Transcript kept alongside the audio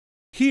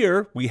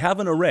Here we have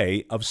an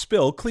array of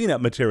spill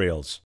cleanup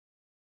materials.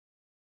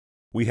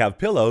 We have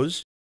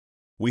pillows,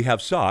 we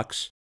have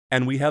socks,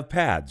 and we have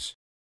pads.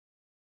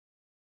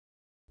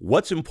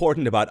 What's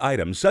important about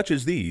items such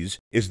as these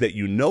is that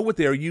you know what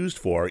they are used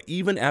for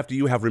even after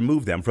you have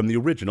removed them from the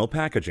original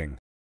packaging.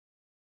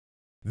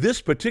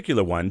 This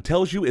particular one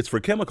tells you it's for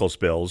chemical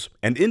spills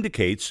and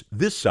indicates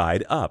this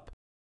side up.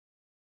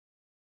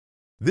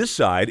 This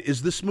side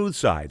is the smooth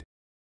side,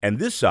 and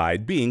this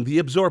side being the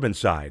absorbent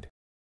side.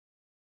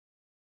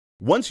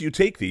 Once you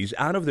take these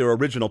out of their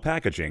original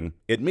packaging,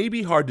 it may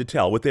be hard to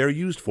tell what they are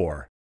used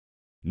for.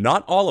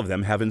 Not all of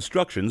them have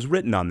instructions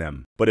written on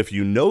them, but if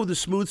you know the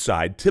smooth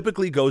side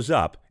typically goes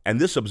up and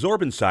this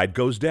absorbent side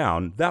goes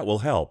down, that will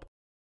help.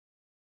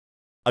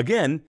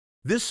 Again,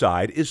 this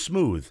side is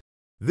smooth.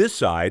 This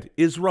side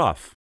is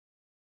rough.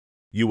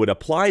 You would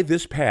apply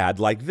this pad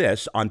like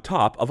this on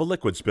top of a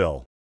liquid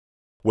spill.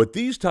 What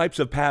these types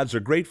of pads are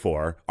great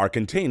for are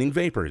containing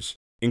vapors,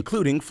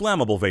 including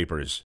flammable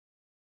vapors.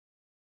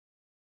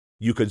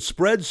 You could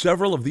spread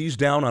several of these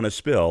down on a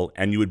spill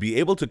and you would be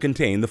able to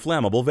contain the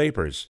flammable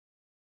vapors.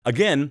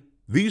 Again,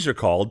 these are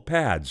called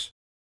pads.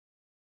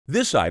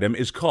 This item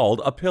is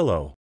called a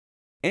pillow.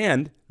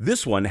 And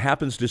this one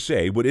happens to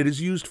say what it is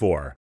used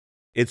for.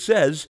 It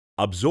says,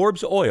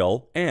 absorbs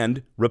oil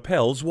and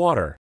repels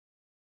water.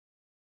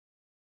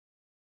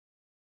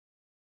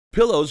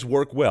 Pillows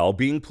work well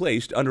being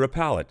placed under a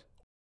pallet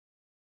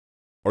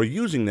or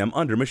using them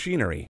under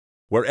machinery,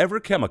 wherever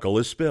chemical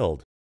is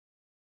spilled.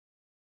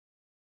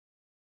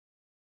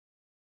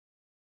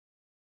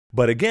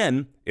 But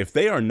again, if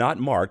they are not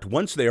marked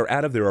once they are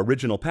out of their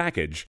original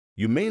package,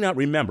 you may not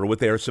remember what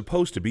they are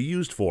supposed to be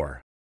used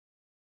for.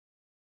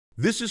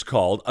 This is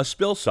called a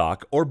spill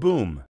sock or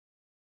boom.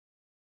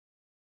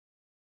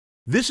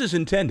 This is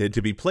intended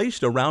to be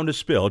placed around a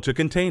spill to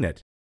contain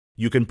it.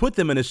 You can put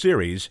them in a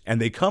series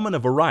and they come in a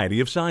variety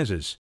of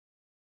sizes.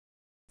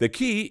 The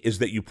key is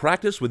that you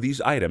practice with these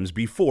items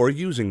before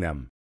using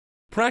them.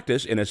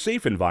 Practice in a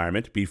safe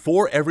environment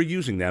before ever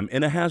using them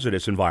in a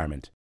hazardous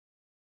environment.